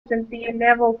Cynthia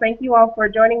Nevels. Thank you all for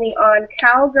joining me on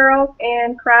Cowgirls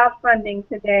and Crowdfunding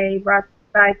today, brought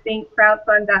by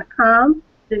ThinkCrowdfund.com.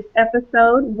 This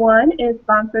episode 1 is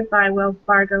sponsored by Wells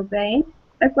Fargo Bank,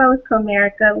 as well as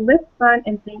Comerica, Lift Fund,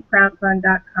 and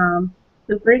ThinkCrowdfund.com.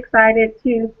 Super excited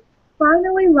to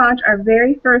finally launch our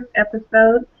very first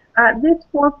episode. This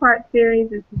 4-part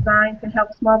series is designed to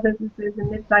help small businesses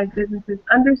and mid-sized businesses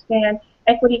understand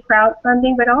equity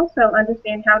crowdfunding, but also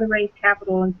understand how to raise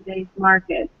capital in today's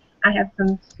market. I have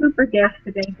some super guests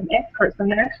today, some experts, some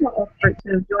national experts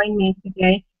who have joined me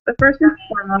today. But first and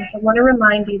foremost, I want to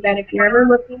remind you that if you're ever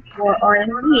looking for or in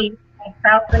need of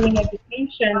crowdfunding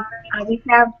education, we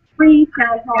have free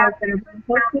town halls that are being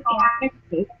hosted in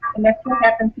Texas. The next one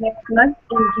happens next month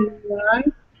in July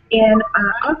in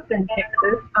Austin,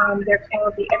 Texas. They're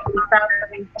called the Equity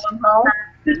Crowdfunding Town Hall.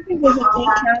 Please visit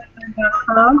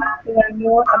ThinkCrowdfund.com to learn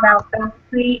more about those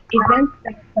free events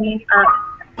that are coming up.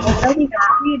 Also, we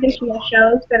have 3 additional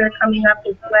shows that are coming up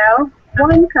as well.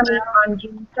 One coming on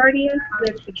June 30th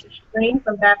with Patricia Green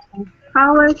from Babson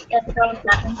College, as well as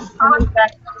the College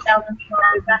Back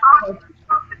 2012.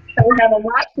 So we have a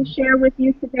lot to share with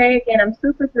you today. Again, I'm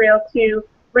super thrilled to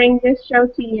bring this show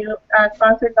to you,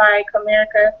 sponsored by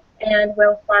Comerica and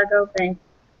Wells Fargo Bank.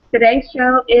 Today's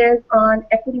show is on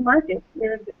equity markets.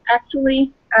 We're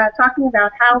actually talking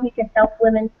about how we can help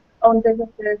women-owned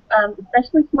businesses,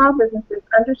 especially small businesses,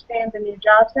 understand the new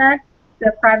Jobs Act,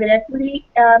 the private equity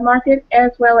market,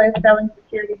 as well as selling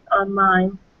securities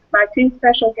online. My 2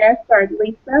 special guests are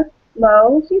Lisa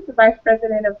Loew. She's the Vice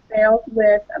President of Sales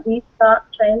with VStock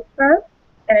Transfer.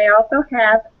 And I also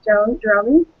have Joan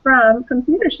Dromey from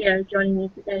Computershare joining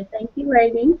me today. Thank you,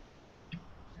 ladies.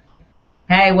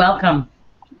 Hey, welcome.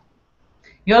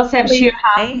 You also have Sheer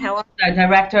Hobbs, our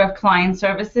Director of Client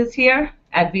Services here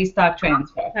at VStock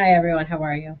Transfer. Hi, everyone. How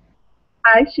are you?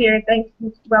 Hi, Sheer. Thanks.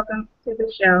 Welcome to the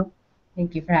show.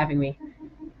 Thank you for having me.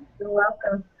 You're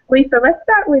welcome. Lisa, let's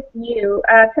start with you.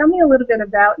 Tell me a little bit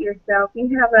about yourself.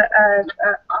 You have an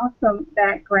awesome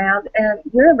background, and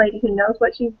you're a lady who knows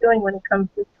what she's doing when it comes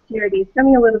to securities. Tell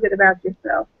me a little bit about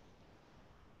yourself.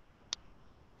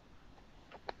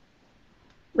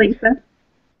 Lisa?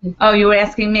 Oh, you were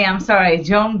asking me. I'm sorry.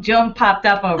 Joan popped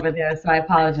up over there, so I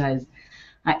apologize.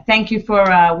 Thank you for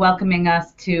welcoming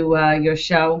us to your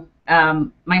show.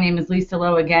 My name is Lisa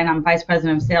Loew. Again, I'm Vice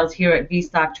President of Sales here at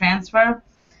VStock Transfer,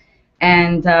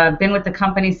 and been with the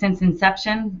company since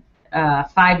inception,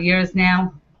 5 years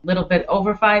now, a little bit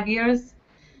over 5 years.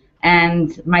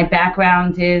 And my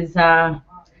background is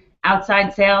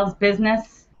outside sales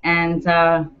business, and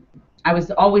I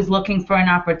was always looking for an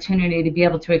opportunity to be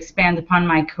able to expand upon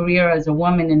my career as a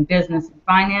woman in business and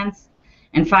finance.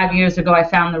 And 5 years ago, I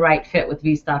found the right fit with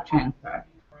VStock Transfer.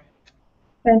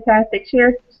 Fantastic.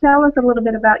 Sheer, tell us a little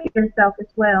bit about yourself as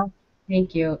well.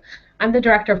 Thank you. I'm the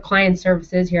Director of Client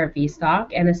Services here at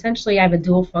VStock, and essentially I have a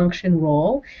dual function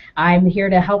role. I'm here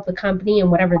to help the company in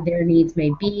whatever their needs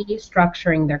may be,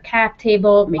 structuring their cap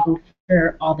table, making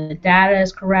sure all the data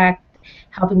is correct,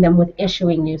 helping them with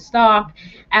issuing new stock,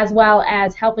 as well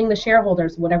as helping the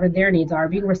shareholders, whatever their needs are,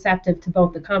 being receptive to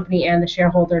both the company and the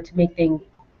shareholder to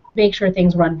make sure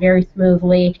things run very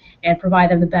smoothly and provide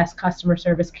them the best customer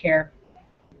service care.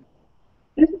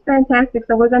 This is fantastic.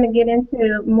 So we're going to get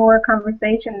into more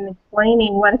conversation and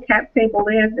explaining what a cap table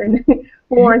is, and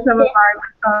for some of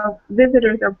our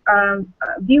visitors or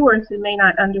viewers who may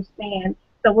not understand.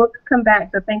 So we'll come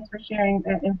back. So thanks for sharing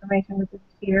that information with us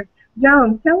here.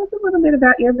 Joan, tell us a little bit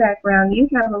about your background. You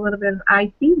have a little bit of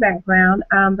IT background,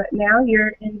 but now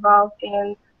you're involved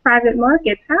in private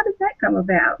markets. How did that come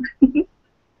about?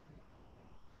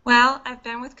 Well, I've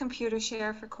been with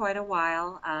Computershare for quite a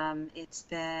while. It's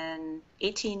been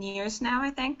 18 years now, I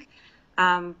think.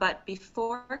 But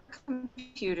before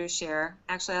Computershare,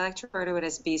 actually I like to refer to it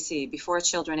as BC, before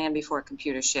children and before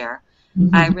Computershare.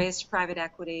 I raised private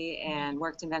equity and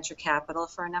worked in venture capital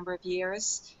for a number of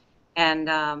years. And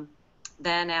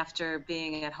then after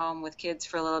being at home with kids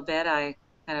for a little bit, I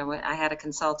had a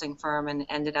consulting firm and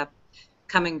ended up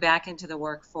coming back into the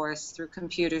workforce through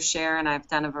Computershare, and I've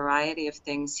done a variety of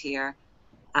things here.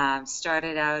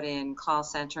 Started out in call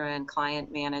center and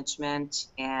client management,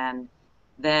 and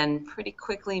then pretty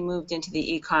quickly moved into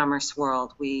the e-commerce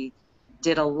world. We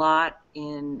did a lot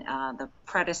in the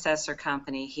predecessor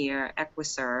company here,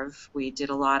 Equiserve. We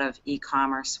did a lot of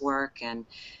e-commerce work and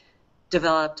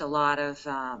developed a lot of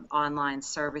online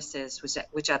services,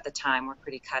 which at the time were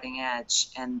pretty cutting edge.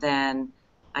 And then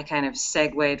I kind of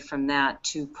segued from that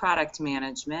to product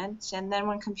management. And then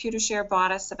when Computershare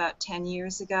bought us about 10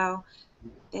 years ago,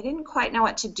 they didn't quite know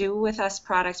what to do with us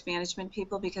product management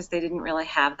people because they didn't really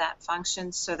have that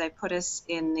function. So they put us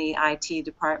in the IT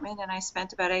department, and I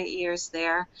spent about 8 years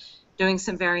there doing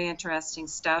some very interesting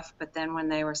stuff. But then when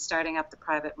they were starting up the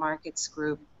private markets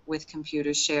group with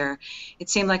Computershare, it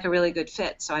seemed like a really good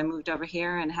fit. So I moved over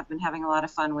here and have been having a lot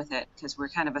of fun with it because we're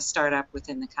kind of a startup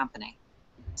within the company.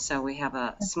 So we have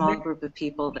a small group of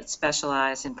people that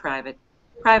specialize in private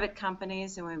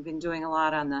companies, and we've been doing a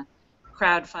lot on the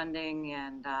crowdfunding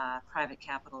and private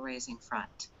capital raising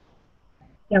front.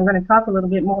 Yeah, I'm going to talk a little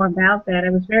bit more about that. I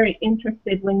was very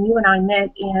interested when you and I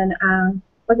met in,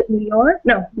 was it New York?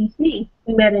 No, DC.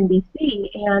 We met in DC,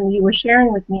 and you were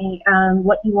sharing with me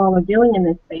what you all are doing in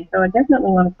this space. So I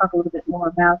definitely want to talk a little bit more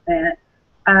about that.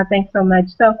 Thanks so much.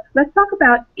 So let's talk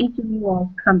about each of you all's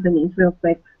companies real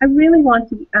quick. I really want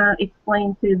to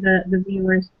explain to the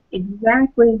viewers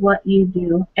exactly what you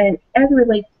do, and as it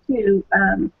relates to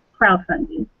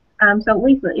crowdfunding. So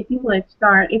Lisa, if you would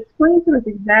start, explain to us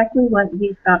exactly what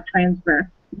VStock Transfer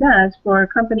does for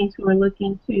companies who are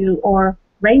looking to or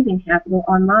raising capital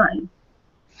online.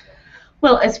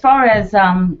 Well, as far as,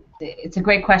 it's a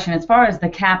great question. As far as the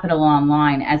capital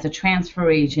online, as a transfer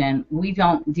agent, we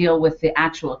don't deal with the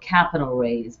actual capital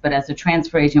raise, but as a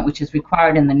transfer agent, which is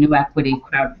required in the new equity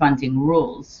crowdfunding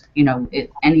rules, you know,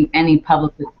 any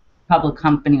public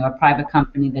company or private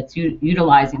company that's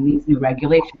utilizing these new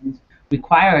regulations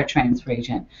require a transfer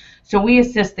agent. So we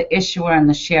assist the issuer and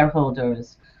the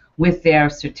shareholders with their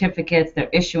certificates, their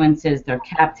issuances, their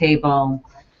cap table,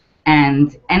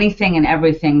 and anything and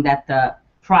everything that the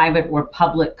private or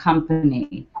public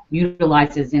company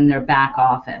utilizes in their back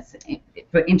office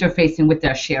for interfacing with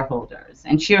their shareholders.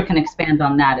 And Shira can expand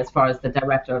on that as far as the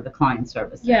director of the client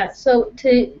services. Yeah, so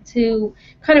to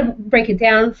kind of break it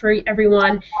down for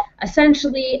everyone,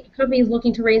 essentially a company is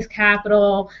looking to raise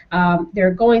capital,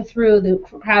 they're going through the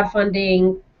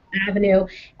crowdfunding avenue,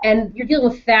 and you're dealing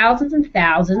with thousands and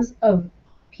thousands of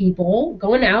people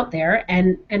going out there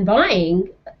and buying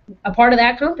a part of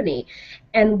that company.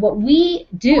 And what we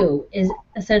do is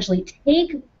essentially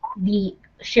take the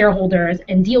shareholders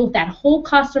and deal with that whole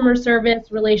customer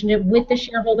service relationship with the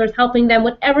shareholders, helping them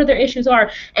whatever their issues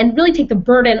are, and really take the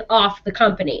burden off the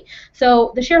company.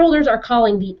 So the shareholders are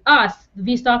calling the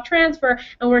VStock Transfer,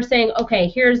 and we're saying, okay,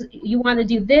 here's, you want to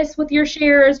do this with your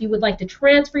shares, you would like to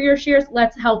transfer your shares,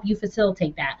 let's help you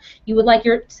facilitate that. You would like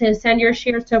to send your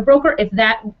shares to a broker, if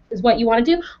that is what you want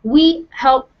to do, we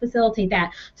help facilitate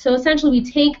that. So essentially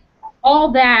we take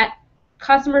all that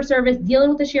customer service, dealing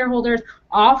with the shareholders,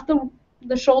 off the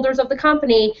shoulders of the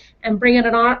company and bring it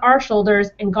on our shoulders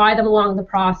and guide them along the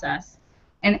process.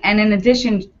 And in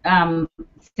addition,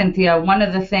 Cynthia, one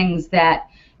of the things that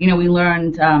we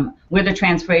learned, we're the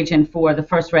transfer agent for the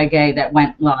first Reg A that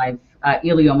went live,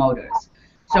 Elio Motors.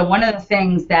 So one of the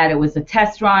things that it was a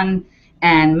test run,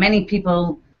 and many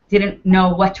people didn't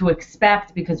know what to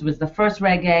expect because it was the first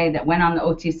Reg A that went on the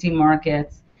OTC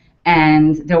markets.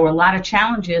 And there were a lot of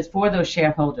challenges for those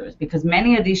shareholders because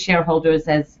many of these shareholders,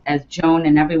 as Joan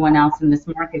and everyone else in this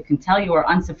market can tell you, are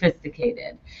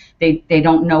unsophisticated. They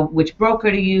don't know which broker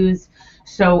to use.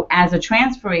 So as a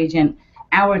transfer agent,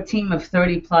 our team of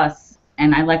 30 plus,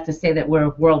 and I like to say that we're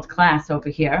world class over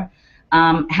here,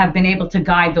 have been able to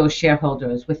guide those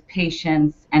shareholders with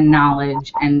patience and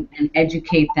knowledge and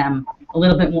educate them a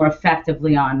little bit more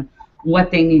effectively on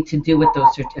what they need to do with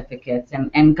those certificates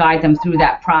and guide them through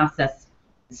that process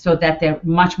so that they're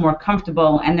much more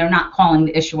comfortable and they're not calling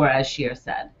the issuer, as Shira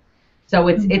said. So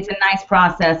it's a nice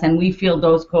process, and we field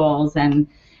those calls, and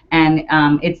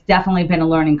it's definitely been a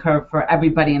learning curve for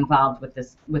everybody involved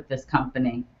with this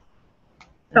company.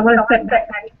 So I want to step back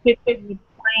and explain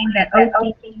that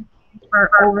OTC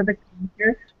are over the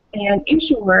counter, and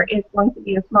issuer is going to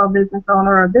be a small business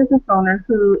owner or a business owner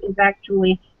who is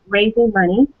actually raising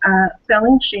money,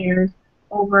 selling shares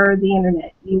over the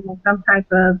internet using some type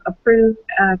of approved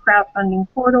crowdfunding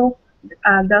portal.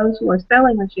 Those who are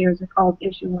selling the shares are called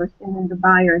issuers, and then the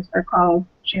buyers are called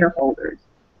shareholders.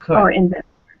 Correct. Or investors.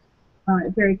 All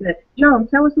right, very good. Joan,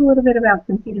 tell us a little bit about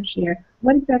Computershare.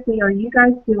 What exactly are you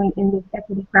guys doing in this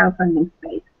equity crowdfunding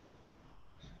space?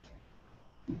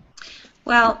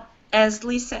 Well, as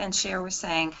Lisa and Cher were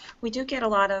saying, we do get a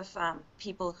lot of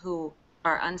people who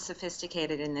are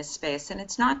unsophisticated in this space, and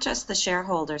it's not just the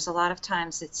shareholders. A lot of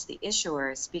times it's the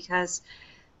issuers because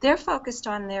they're focused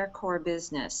on their core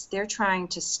business. They're trying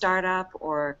to start up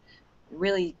or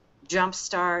really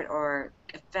jumpstart or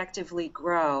effectively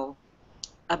grow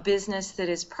a business that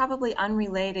is probably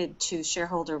unrelated to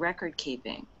shareholder record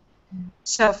keeping.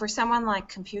 So for someone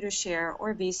like Computershare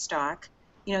or VStock,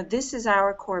 this is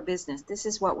our core business. This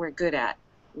is what we're good at.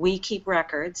 We keep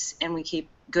records and we keep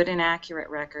good and accurate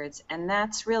records, and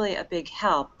that's really a big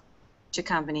help to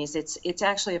companies. It's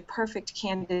actually a perfect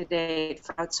candidate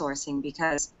for outsourcing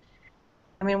because,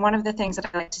 I mean, one of the things that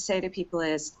I like to say to people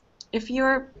is, if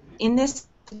you're in this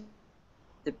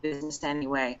the business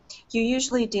anyway, you're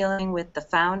usually dealing with the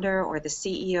founder or the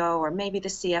CEO or maybe the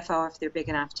CFO if they're big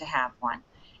enough to have one.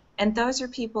 And those are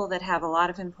people that have a lot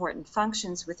of important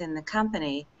functions within the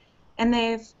company, and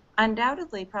they've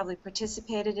undoubtedly probably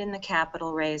participated in the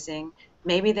capital raising.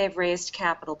 Maybe they've raised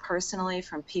capital personally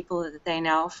from people that they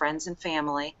know, friends and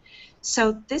family.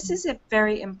 So this is a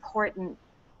very important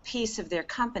piece of their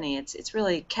company. It's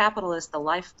really, capital is the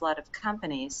lifeblood of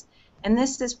companies. And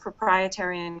this is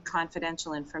proprietary and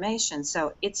confidential information.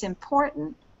 So it's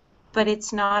important, but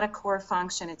it's not a core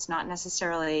function. It's not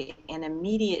necessarily an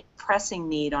immediate pressing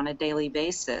need on a daily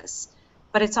basis.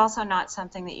 But it's also not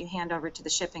something that you hand over to the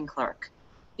shipping clerk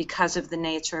because of the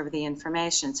nature of the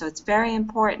information. So it's very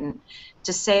important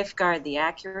to safeguard the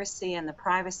accuracy and the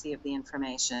privacy of the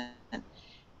information.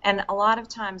 And a lot of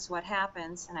times what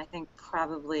happens, and I think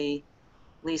probably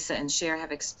Lisa and Cher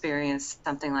have experienced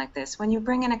something like this, when you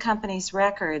bring in a company's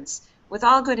records, with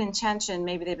all good intention,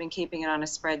 maybe they've been keeping it on a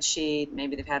spreadsheet,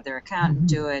 maybe they've had their accountant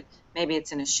do it, maybe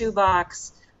it's in a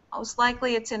shoebox, most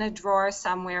likely it's in a drawer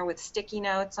somewhere with sticky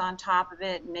notes on top of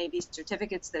it, maybe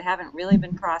certificates that haven't really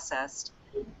been processed.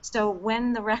 So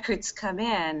when the records come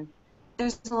in,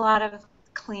 there's a lot of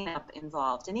cleanup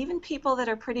involved. And even people that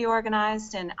are pretty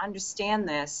organized and understand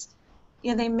this,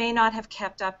 you know, they may not have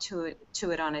kept up to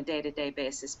it on a day-to-day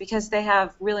basis because they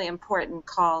have really important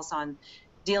calls on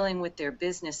dealing with their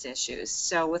business issues.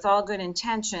 So with all good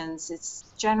intentions, it's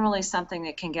generally something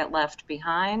that can get left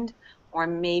behind or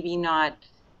maybe not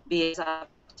be as up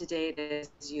to date as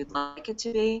you'd like it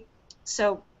to be.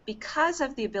 So because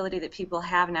of the ability that people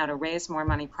have now to raise more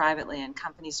money privately and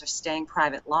companies are staying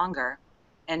private longer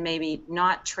and maybe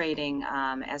not trading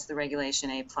as the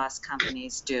Regulation A+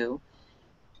 companies do,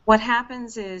 what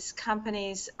happens is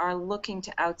companies are looking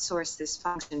to outsource this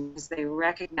function because they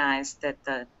recognize that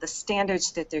the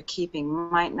standards that they're keeping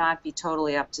might not be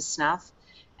totally up to snuff.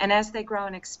 And as they grow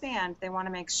and expand, they want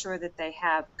to make sure that they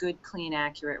have good, clean,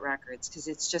 accurate records because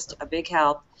it's just a big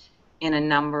help in a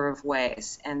number of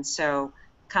ways. And so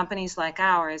companies like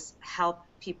ours help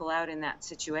people out in that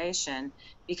situation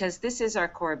because this is our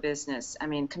core business. I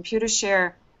mean,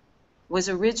 Computershare was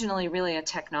originally really a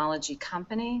technology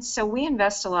company, so we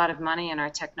invest a lot of money in our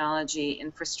technology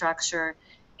infrastructure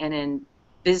and in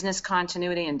business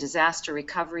continuity and disaster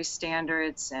recovery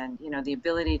standards and, you know, the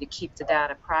ability to keep the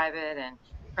data private and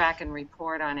track and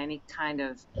report on any kind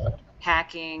of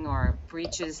hacking or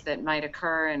breaches that might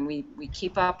occur, and we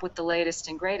keep up with the latest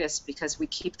and greatest because we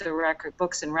keep the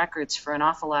books and records for an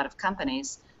awful lot of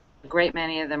companies. A great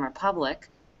many of them are public.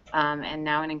 And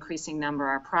now an increasing number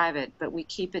are private, but we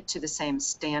keep it to the same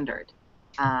standard.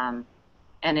 And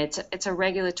it's a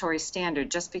regulatory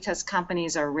standard. Just because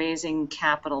companies are raising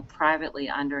capital privately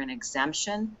under an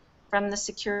exemption from the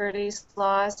securities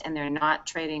laws and they're not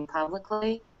trading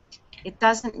publicly, it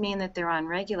doesn't mean that they're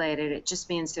unregulated. It just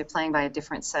means they're playing by a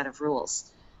different set of rules.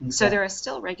 Okay. So there are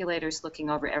still regulators looking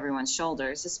over everyone's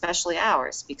shoulders, especially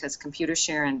ours, because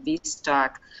Computershare and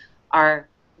VStock are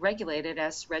regulated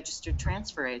as registered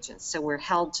transfer agents. So we're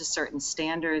held to certain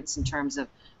standards in terms of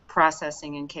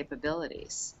processing and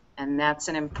capabilities. And that's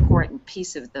an important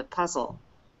piece of the puzzle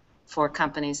for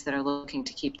companies that are looking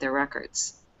to keep their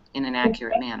records in an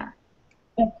accurate manner.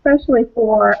 Especially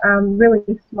for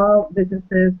really small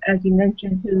businesses, as you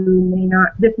mentioned, who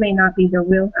this may not be their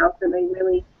wheelhouse, and they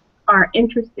really are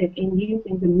interested in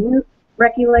using the new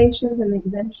regulations and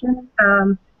exemptions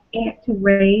and to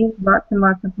raise lots and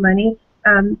lots of money.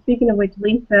 Speaking of which,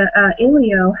 Lisa,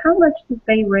 Ilio, how much did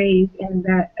they raise in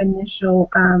that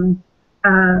initial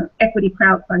equity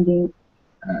crowdfunding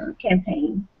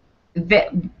campaign?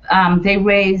 They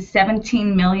raised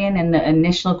 $17 million in the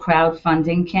initial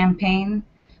crowdfunding campaign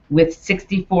with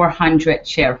 6,400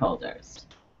 shareholders,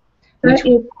 which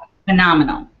is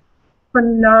phenomenal.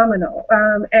 Phenomenal,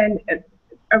 and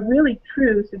a really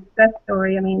true success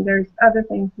story. I mean, there's other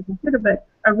things to consider, but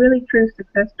a really true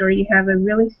success story. You have a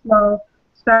really small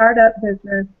startup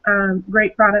business,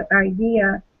 great product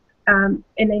idea, and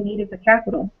they needed the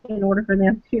capital in order for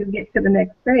them to get to the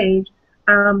next stage.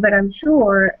 But I'm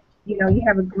sure, you know, you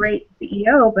have a great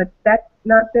CEO, but that's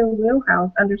not their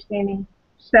wheelhouse, understanding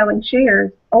selling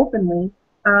shares openly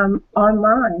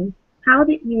online. How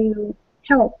did you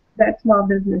help that small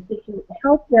business? Did you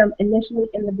help them initially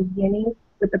in the beginning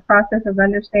with the process of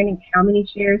understanding how many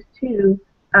shares to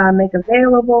make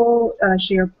available,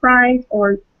 share price,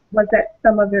 or was that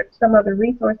some other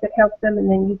resource that helped them and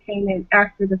then you came in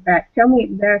after the fact? Tell me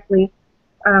exactly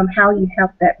how you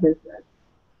help that business.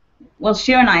 Well,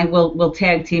 Cher and I will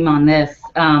tag team on this.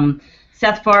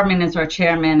 Seth Farbman is our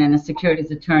chairman and a securities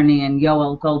attorney, and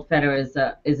Yoel Goldfeder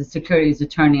is a securities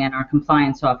attorney and our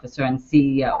compliance officer and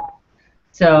CEO.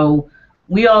 So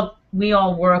we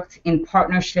all worked in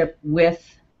partnership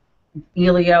with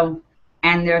Elio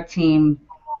and their team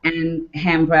and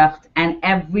Hambrecht and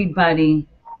everybody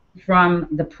from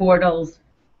the portals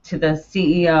to the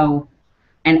CEO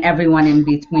and everyone in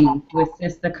between to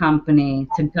assist the company,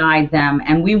 to guide them,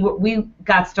 and we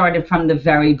got started from the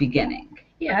very beginning.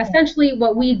 Yeah, essentially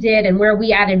what we did and where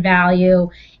we added value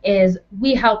is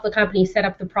we helped the company set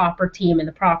up the proper team and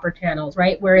the proper channels,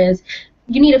 right? Whereas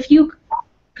you need a few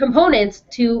components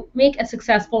to make a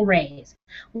successful raise.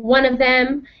 One of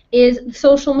them is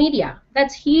social media.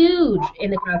 That's huge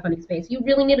in the crowdfunding space. You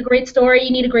really need a great story.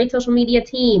 You need a great social media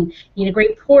team. You need a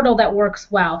great portal that works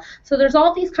well. So there's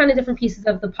all these kind of different pieces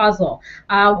of the puzzle.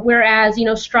 Whereas,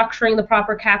 structuring the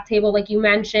proper cap table, like you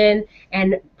mentioned,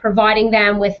 and providing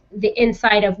them with the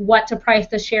insight of what to price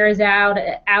the shares out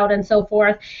and so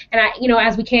forth. And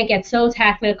as we can't get so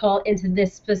technical into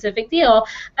this specific deal,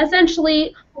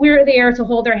 essentially we're there to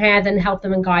hold their hands and help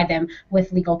them and guide them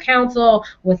with legal counsel,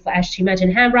 with, as she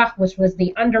mentioned, Hambrecht, which was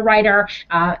the underwriter,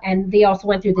 and they also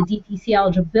went through the DTC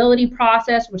eligibility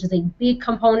process, which is a big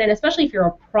component, especially if you're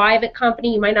a private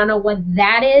company. You might not know what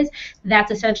that is.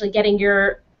 That's essentially getting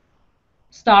your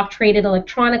stock traded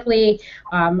electronically.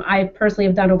 I personally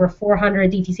have done over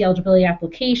 400 DTC eligibility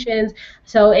applications,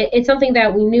 so it's something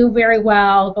that we knew very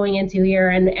well going into here.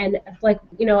 And like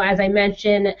as I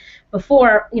mentioned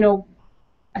before,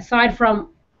 aside from,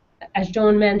 as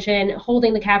Joan mentioned,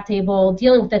 holding the cap table,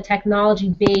 dealing with the technology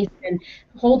base, and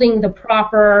holding the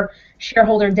proper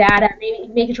shareholder data,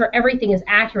 making sure everything is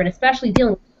accurate, especially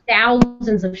dealing with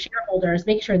thousands of shareholders,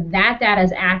 making sure that data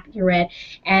is accurate,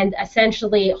 and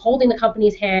essentially holding the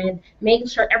company's hand, making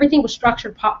sure everything was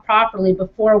structured properly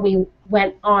before we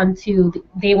went on to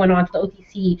the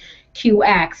OTC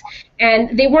QX.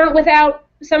 And they weren't without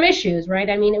some issues, right?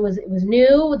 I mean, it was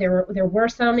new. There were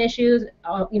some issues.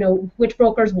 Which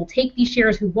brokers will take these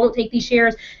shares, who won't take these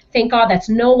shares. Thank God that's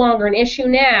no longer an issue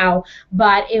now.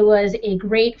 But it was a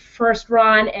great first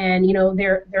run, and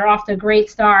they're off to a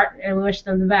great start, and we wish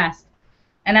them the best.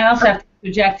 And I also have to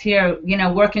interject here.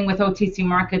 Working with OTC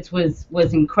Markets was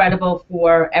incredible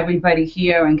for everybody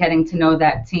here, and getting to know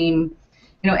that team.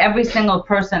 Every single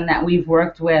person that we've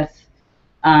worked with.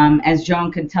 As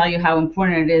Joan could tell you how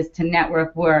important it is to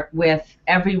network with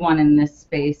everyone in this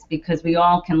space, because we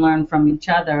all can learn from each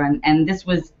other, and this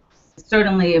was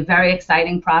certainly a very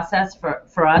exciting process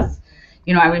for us.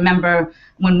 I remember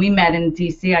when we met in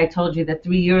DC, I told you that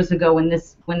 3 years ago when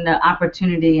the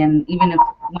opportunity, and even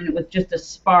when it was just a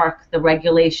spark, the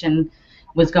regulation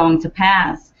was going to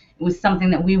pass, it was something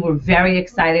that we were very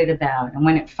excited about, and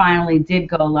when it finally did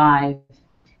go live,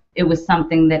 it was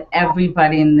something that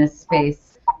everybody in this space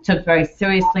took very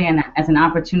seriously, and as an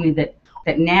opportunity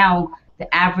that now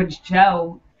the average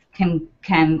Joe can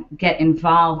get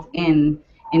involved in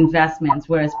investments,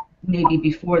 whereas maybe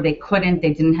before they couldn't,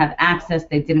 they didn't have access,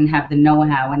 they didn't have the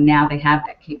know-how, and now they have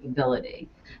that capability.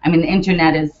 I mean, the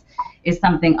internet is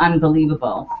something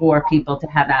unbelievable for people to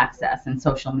have access, and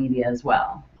social media as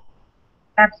well.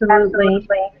 Absolutely.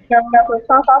 So we'll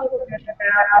talk a little bit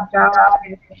about Jobs Act.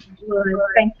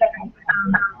 Thank you.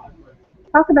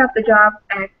 Talk about the Jobs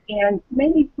Act and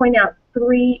maybe point out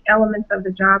 3 elements of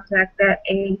the Jobs Act that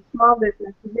a small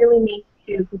business really needs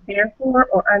to prepare for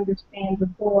or understand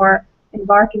before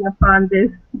embarking upon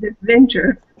this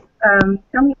venture.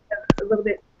 Tell me a little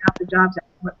bit about the Jobs Act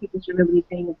and what people should really be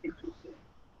paying attention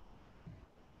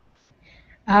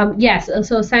to. Yes,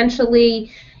 so essentially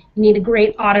you need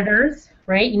great auditors,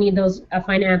 right? You need those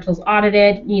financials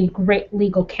audited. You need great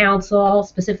legal counsel,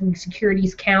 specifically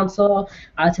securities counsel.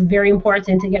 It's very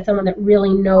important to get someone that really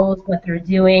knows what they're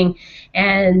doing,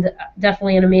 and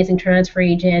definitely an amazing transfer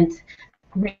agent,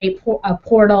 great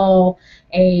portal,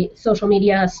 a social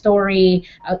media story.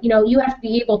 You have to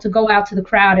be able to go out to the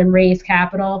crowd and raise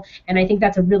capital, and I think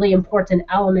that's a really important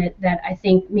element that I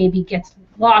think maybe gets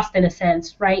lost in a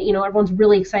sense, right? Everyone's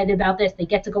really excited about this. They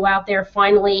get to go out there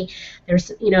finally.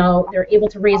 They're able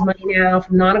to raise money now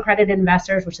from non-accredited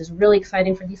investors, which is really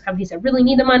exciting for these companies that really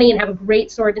need the money and have a great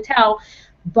story to tell.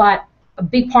 But a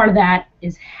big part of that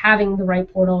is having the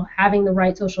right portal, having the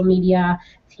right social media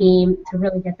team to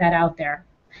really get that out there.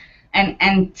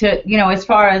 And to, as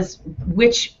far as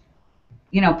which,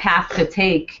 path to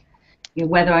take,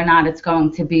 whether or not it's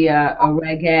going to be a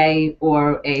Reg A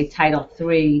or a Title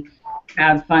III,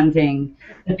 crowdfunding,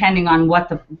 depending on what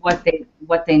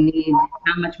they need,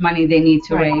 how much money they need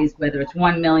to Right. raise, whether it's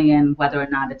 1 million, whether or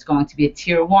not it's going to be a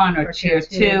tier 1 or tier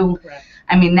 2. Correct.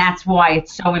 I mean, that's why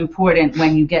it's so important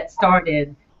when you get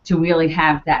started to really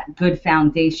have that good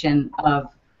foundation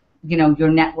of, your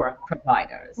network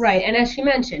providers. Right, and as she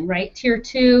mentioned, right, tier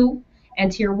 2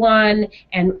 and tier 1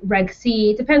 and Reg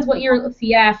C, depends what your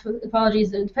CF,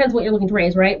 apologies, it depends what you're looking to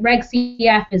raise, right? Reg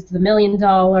CF is the $1 million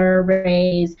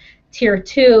raise. Tier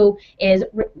 2 is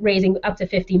raising up to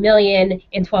 $50 million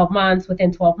in 12 months,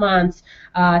 within 12 months.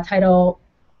 Title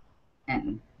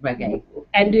And Reg A.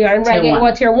 And Reg A,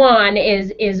 well, tier 1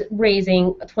 is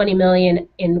raising $20 million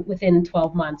within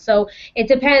 12 months. So it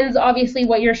depends, obviously,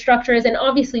 what your structure is, and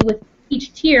obviously with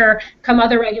each tier come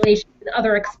other regulations and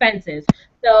other expenses.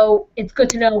 So it's good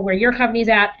to know where your company's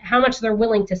at, how much they're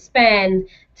willing to spend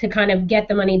to kind of get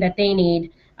the money that they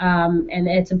need. And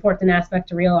it's an important aspect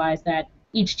to realize that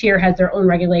each tier has their own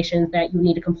regulations that you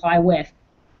need to comply with.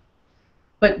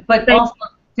 But also,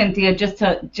 Cynthia, just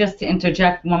to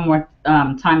interject one more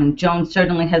time, and Joan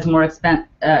certainly has more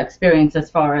experience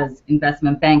as far as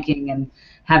investment banking and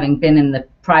having been in the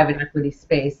private equity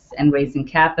space and raising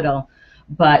capital.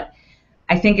 But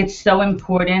I think it's so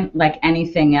important, like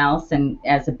anything else, and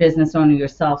as a business owner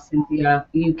yourself, Cynthia,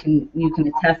 you can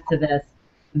attest to this,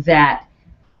 that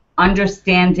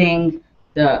understanding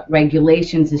the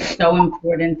regulations is so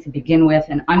important to begin with,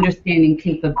 and understanding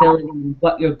capability and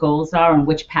what your goals are and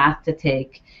which path to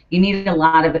take. You need a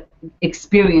lot of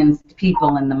experienced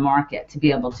people in the market to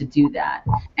be able to do that.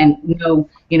 And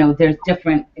there's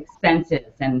different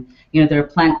expenses, and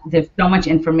there's so much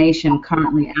information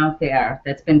currently out there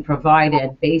that's been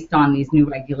provided based on these new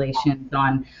regulations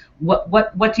on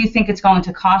what do you think it's going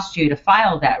to cost you to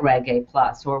file that Reg A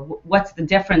plus, or what's the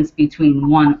difference between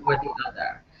one or the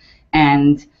other.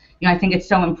 And I think it's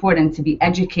so important to be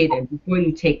educated before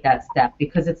you take that step,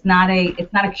 because it's not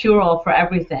a cure-all for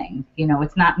everything.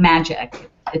 It's not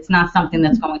magic. It's not something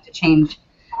that's going to change,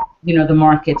 the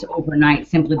markets overnight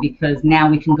simply because now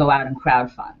we can go out and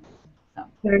crowdfund. So.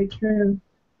 Very true.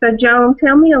 So, Joan,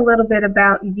 tell me a little bit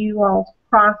about you all's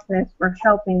process for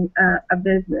helping a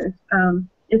business.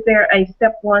 Is there a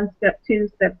step 1, step 2,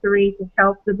 step 3 to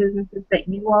help the businesses that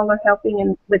you all are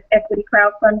helping with equity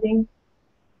crowdfunding?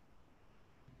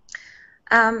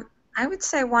 I would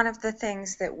say one of the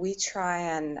things that we try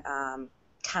and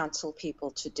counsel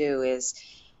people to do is,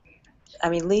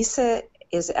 Lisa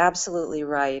is absolutely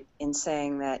right in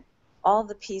saying that all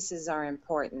the pieces are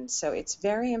important. So it's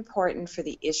very important for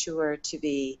the issuer to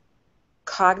be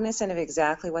cognizant of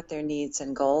exactly what their needs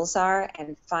and goals are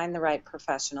and find the right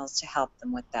professionals to help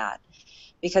them with that.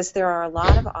 Because there are a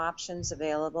lot of options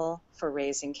available for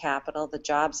raising capital. The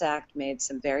Jobs Act made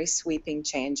some very sweeping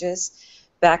changes.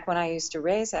 Back when I used to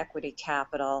raise equity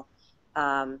capital,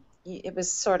 it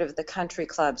was sort of the country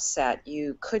club set.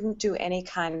 You couldn't do any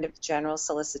kind of general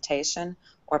solicitation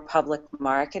or public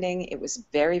marketing. It was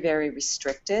very, very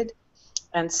restricted.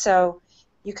 And so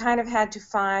you kind of had to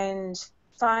find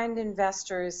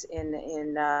investors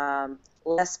in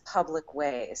less public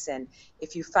ways. And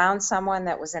if you found someone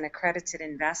that was an accredited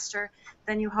investor,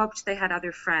 then you hoped they had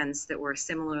other friends that were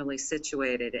similarly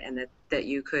situated, and that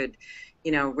you could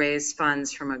raise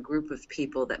funds from a group of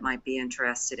people that might be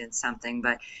interested in something.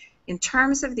 But in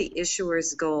terms of the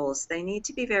issuer's goals, they need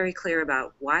to be very clear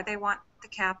about why they want the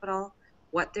capital,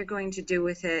 what they're going to do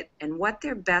with it, and what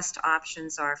their best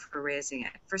options are for raising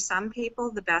it. For some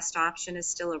people, the best option is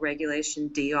still a Regulation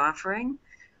D offering,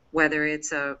 whether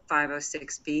it's a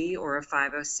 506B or a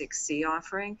 506C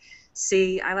offering.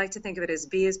 C, I like to think of it as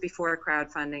B is before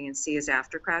crowdfunding and C is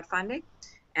after crowdfunding.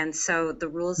 And so the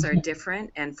rules are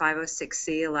different, and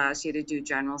 506C allows you to do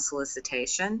general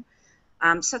solicitation.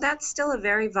 So that's still a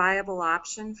very viable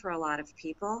option for a lot of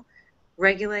people.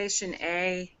 Regulation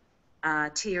A,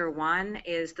 Tier 1,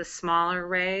 is the smaller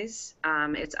raise.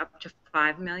 It's up to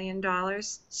 $5 million.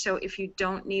 So if you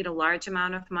don't need a large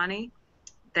amount of money,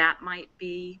 that might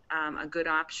be a good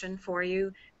option for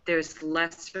you. There's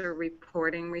lesser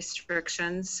reporting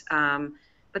restrictions.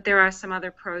 But there are some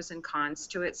other pros and cons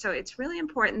to it. So it's really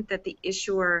important that the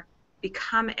issuer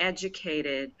become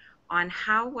educated on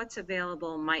how what's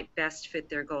available might best fit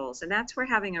their goals. And that's where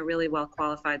having a really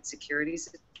well-qualified securities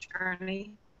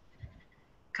attorney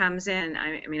comes in.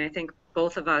 I think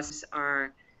both of us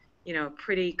are,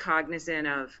 pretty cognizant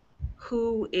of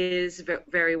who is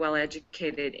very well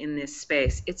educated in this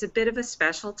space. It's a bit of a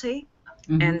specialty.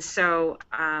 Mm-hmm. And so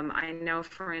I know,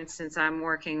 for instance, I'm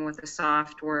working with a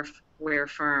software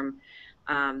firm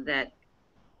that,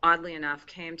 oddly enough,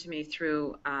 came to me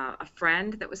through a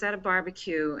friend that was at a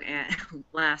barbecue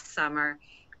last summer,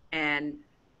 and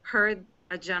heard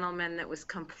a gentleman that was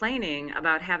complaining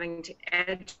about having to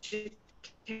educate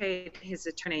his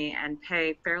attorney and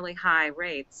pay fairly high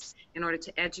rates in order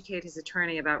to educate his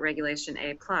attorney about Regulation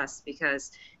A+,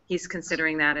 because he's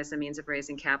considering that as a means of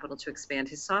raising capital to expand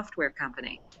his software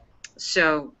company.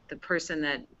 So the person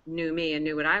that knew me and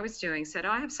knew what I was doing said,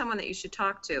 oh, I have someone that you should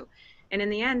talk to. And in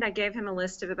the end, I gave him a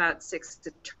list of about 6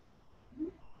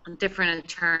 different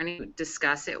attorneys to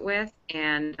discuss it with,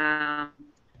 and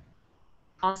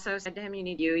also said to him, you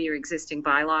need your existing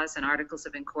bylaws and articles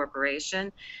of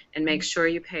incorporation, and make sure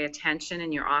you pay attention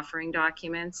in your offering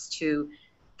documents to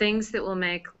things that will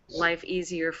make life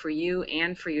easier for you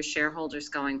and for your shareholders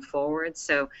going forward.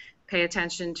 So pay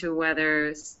attention to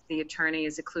whether the attorney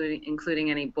is including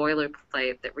any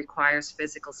boilerplate that requires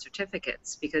physical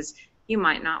certificates, because you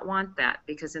might not want that,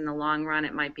 because in the long run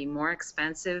it might be more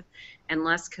expensive and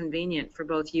less convenient for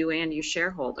both you and your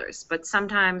shareholders. But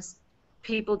sometimes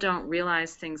people don't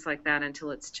realize things like that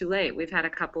until it's too late. We've had a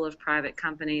couple of private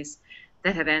companies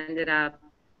that have ended up,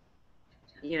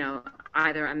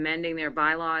 either amending their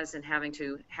bylaws and having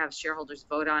to have shareholders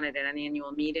vote on it at an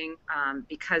annual meeting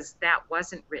because that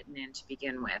wasn't written in to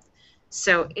begin with.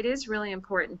 So it is really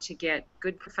important to get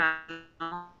good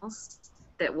professionals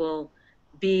that will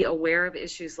be aware of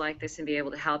issues like this and be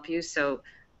able to help you. So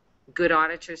good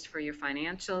auditors for your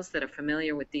financials that are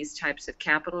familiar with these types of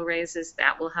capital raises,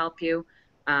 that will help you.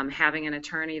 Having an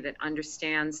attorney that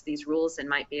understands these rules and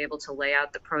might be able to lay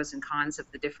out the pros and cons of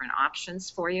the different options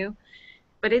for you.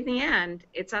 But in the end,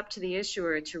 it's up to the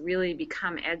issuer to really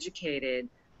become educated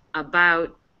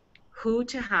about who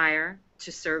to hire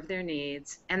to serve their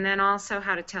needs, and then also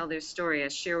how to tell their story.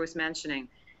 As Cher was mentioning,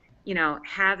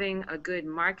 having a good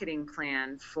marketing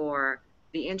plan for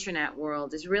the internet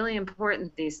world is really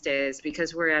important these days,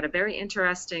 because we're at a very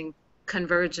interesting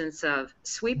convergence of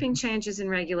sweeping changes in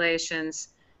regulations,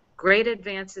 great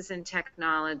advances in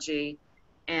technology,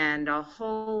 and a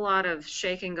whole lot of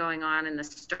shaking going on in the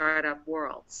startup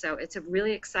world. So it's a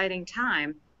really exciting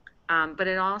time, but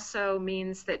it also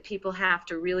means that people have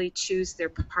to really choose their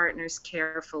partners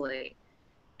carefully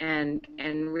and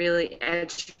really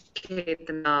educate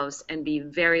themselves and be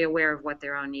very aware of what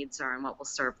their own needs are and what will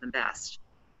serve them best.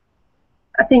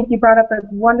 I think you brought up a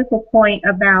wonderful point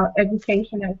about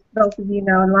education. As both of you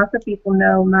know, and lots of people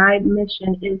know, my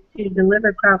mission is to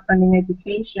deliver crowdfunding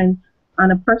education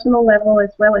on a personal level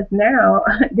as well as now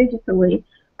digitally.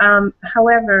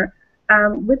 However,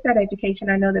 with that education,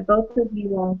 I know that both of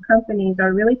you all companies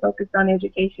are really focused on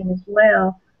education as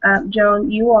well.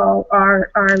 Joan, you all are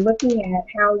looking at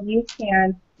how you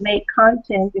can make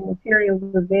content and materials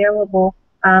available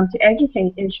to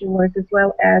educate issuers as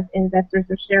well as investors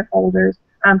or shareholders,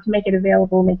 to make it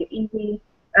available, make it easy,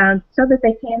 so that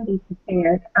they can be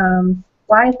prepared.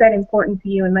 Why is that important to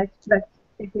you? And let's see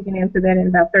if we can answer that in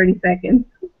about 30 seconds.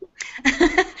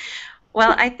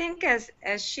 Well, I think as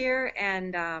Cher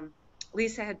and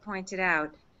Lisa had pointed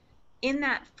out, in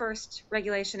that first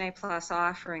Regulation A+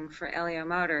 offering for LEO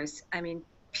Motors, I mean,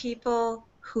 people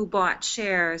who bought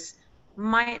shares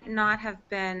might not have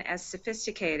been as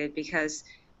sophisticated, because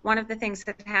one of the things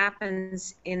that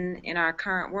happens in our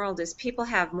current world is people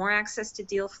have more access to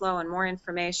deal flow and more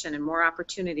information and more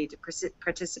opportunity to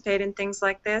participate in things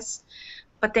like this,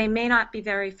 but they may not be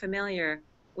very familiar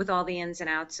with all the ins and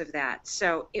outs of that.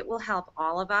 So it will help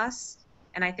all of us,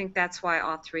 and I think that's why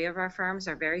all 3 of our firms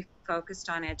are very focused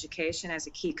on education as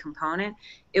a key component.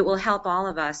 It will help all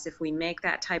of us if we make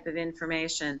that type of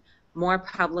information more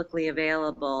publicly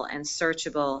available and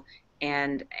searchable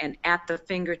and at the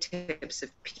fingertips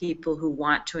of people who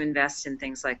want to invest in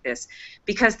things like this,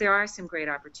 because there are some great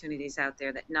opportunities out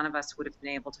there that none of us would have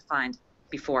been able to find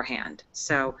beforehand.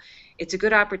 So it's a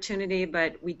good opportunity,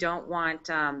 but we don't want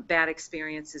bad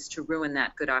experiences to ruin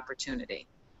that good opportunity.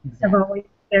 I've always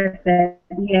said that.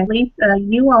 Yeah, Lisa,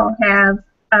 you all have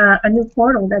a new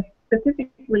portal that's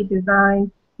specifically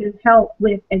designed to help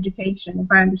with education,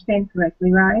 if I understand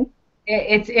correctly, right?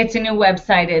 It's a new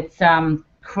website. It's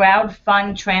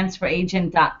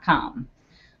crowdfundtransferagent.com.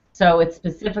 So it's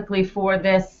specifically for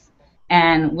this,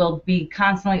 and we'll be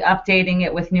constantly updating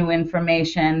it with new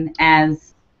information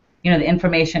as the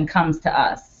information comes to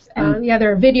us. Yeah,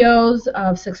 there are videos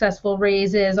of successful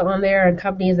raises on there and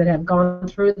companies that have gone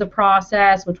through the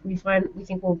process, which we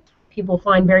think people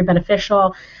find very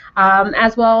beneficial,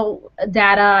 as well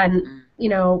data and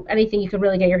anything you could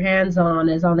really get your hands on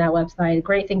is on that website. A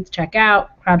great thing to check out,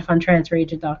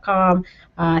 crowdfundtransferagent.com.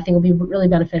 I think it'll be really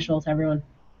beneficial to everyone.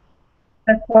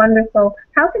 That's wonderful.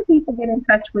 How can people get in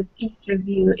touch with each of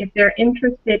you if they're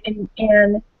interested in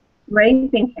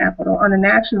raising capital on a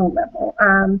national level?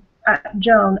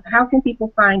 Joan, how can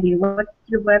people find you? What's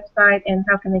your website, and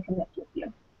how can they connect with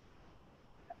you?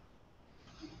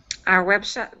 Our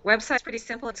website's pretty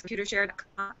simple. It's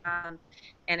computershare.com.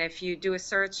 And if you do a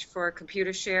search for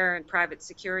Computershare and private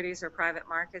securities or private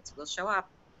markets, we'll show up.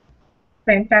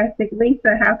 Fantastic.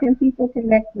 Lisa, how can people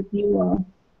connect with you all?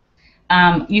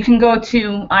 You can go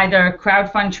to either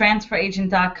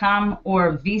crowdfundtransferagent.com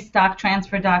or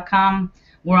VStockTransfer.com.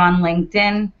 We're on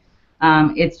LinkedIn.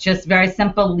 It's just very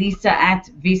simple, Lisa at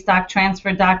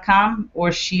VStockTransfer.com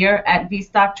or Sheer at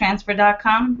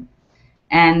VStockTransfer.com.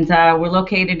 And we're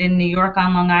located in New York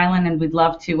on Long Island, and we'd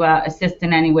love to assist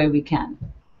in any way we can.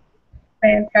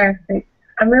 Fantastic.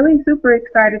 I'm really super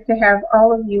excited to have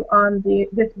all of you on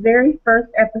this very first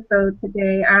episode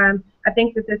today. I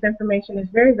think that this information is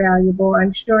very valuable.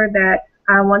 I'm sure that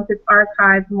once it's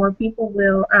archived, more people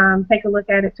will take a look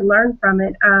at it to learn from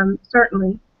it,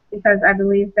 certainly, because I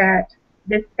believe that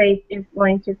this space is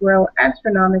going to grow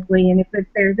astronomically, and if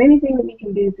there's anything that we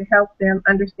can do to help them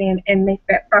understand and make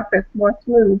that process more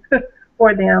smooth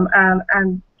for them,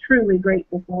 I'm truly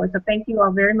grateful for it. So thank you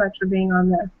all very much for being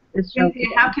on this show today.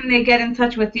 How can they get in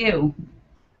touch with you?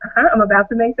 I'm about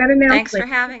to make that announcement. Thanks for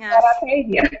having us. I paid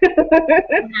you.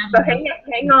 So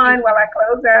hang on while I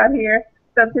close out here.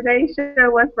 So today's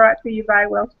show was brought to you by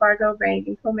Wells Fargo Bank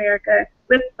and Comerica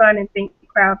with Fun and Think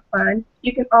Crowdfund.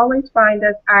 You can always find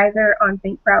us either on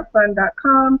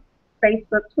thinkcrowdfund.com,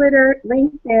 Facebook, Twitter,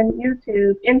 LinkedIn,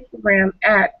 YouTube, Instagram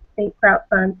at Think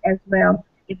Crowdfund as well.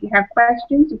 If you have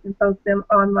questions, you can post them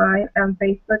online on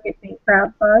Facebook at Think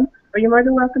Crowdfund, or you're more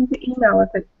than welcome to email us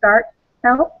at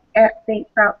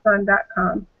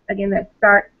starthelp@thinkcrowdfund.com. Again, that's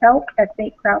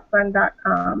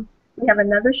starthelp@thinkcrowdfund.com. We have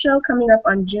another show coming up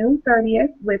on June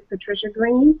 30th with Patricia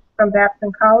Green from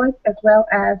Babson College, as well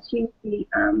as she's the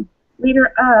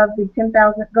leader of the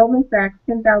Goldman Sachs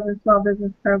 10,000 Small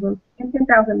Business Program and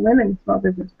 10,000 Women Small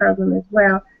Business Program as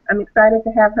well. I'm excited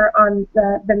to have her on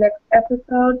the next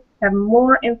episode, have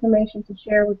more information to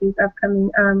share with these upcoming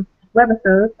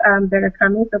webisodes that are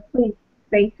coming, so please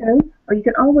stay tuned. Or you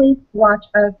can always watch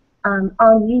us on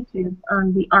YouTube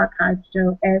on the archive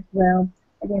show as well.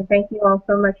 Again, thank you all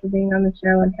so much for being on the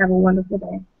show, and have a wonderful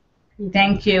day.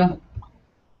 Thank you.